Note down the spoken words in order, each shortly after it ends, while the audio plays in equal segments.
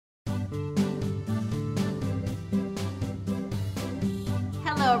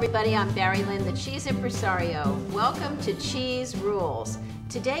Hello everybody, I'm Barry Lynn, the Cheese Impresario. Welcome to Cheese Rules.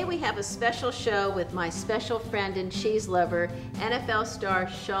 Today we have a special show with my special friend and cheese lover, NFL star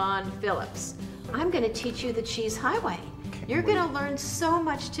Shaun Phillips. I'm going to teach you the cheese highway. You're going to learn so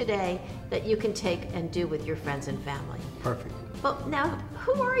much today that you can take and do with your friends and family. Perfect. Well, now,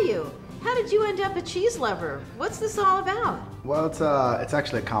 who are you? How did you end up a cheese lover? What's this all about? Well, it's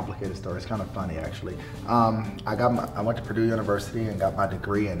actually a complicated story. It's kind of funny, actually. I went to Purdue University and got my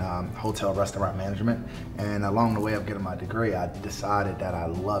degree in hotel restaurant management. And along the way of getting my degree, I decided that I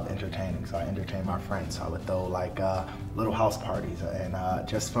love entertaining. So I entertained my friends. So I would throw like little house parties and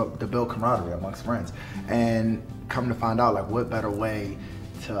just to build camaraderie amongst friends. And come to find out, like, what better way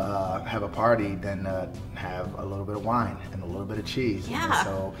to have a party than have a little bit of wine and a little bit of cheese. Yeah. And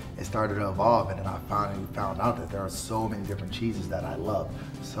so it started to evolve, and then I finally found out that there are so many different cheeses that I love.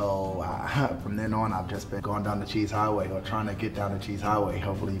 So from then on, I've just been going down the cheese highway, or trying to get down the cheese highway.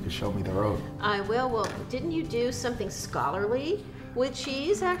 Hopefully you can show me the road. I will. Well, didn't you do something scholarly with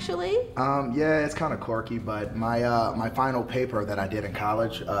cheese, actually? Yeah, it's kind of quirky, but my final paper that I did in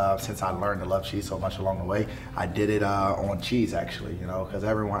college, since I learned to love cheese so much along the way, I did it on cheese, actually, you know, because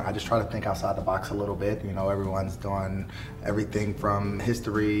I just try to think outside the box a little bit. You know, everyone's doing everything from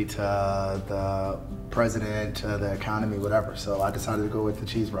history to the president to the economy, whatever. So I decided to go with the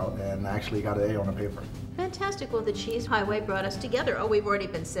cheese route, and I actually got an A on the paper. Fantastic. Well, the cheese highway brought us together. Oh, we've already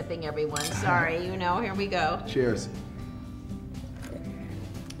been sipping, everyone. Sorry, you know, here we go. Cheers.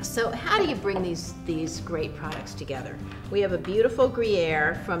 So how do you bring these great products together? We have a beautiful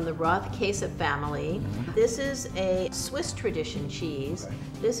Gruyere from the Roth Queso family. This is a Swiss tradition cheese. Okay.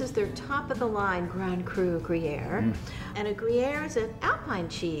 This is their top-of-the-line Grand Cru Gruyere. And a Gruyere is an Alpine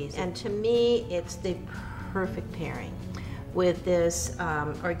cheese. And to me, it's the perfect pairing with this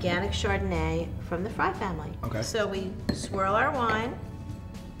organic Chardonnay from the Fry family. Okay. So we swirl our wine,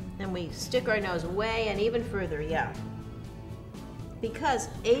 and we stick our nose way and even further, yeah. Because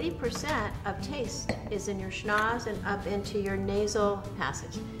 80% of taste is in your schnoz and up into your nasal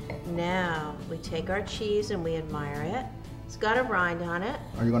passage. Now, we take our cheese and we admire it. It's got a rind on it.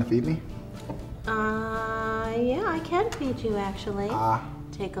 Are you gonna feed me? Yeah, I can feed you, actually.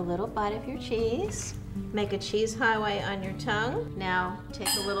 Take a little bite of your cheese. Make a cheese highway on your tongue. Now, take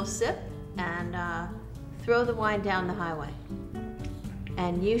a little sip and throw the wine down the highway.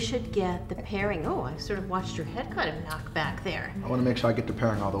 And you should get the pairing. Oh, I sort of watched your head kind of knock back there. I want to make sure I get the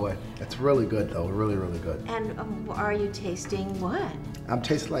pairing all the way. It's really good, though. Really, really good. And are you tasting what? I'm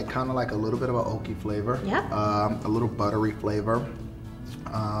tasting like kind of like a little bit of an oaky flavor. Yep. A little buttery flavor.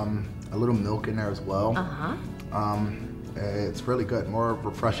 A little milk in there as well. It's really good. More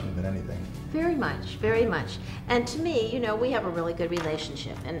refreshing than anything. Very much, very much. And to me, you know, we have a really good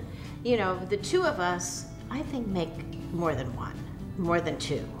relationship. And, you know, the two of us, I think, make more than one. More than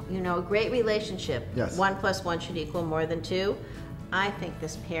two. You know, a great relationship. Yes. 1 + 1 should equal more than 2. I think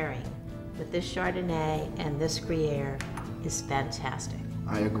this pairing with this Chardonnay and this Gruyere is fantastic.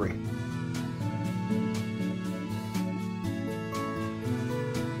 I agree.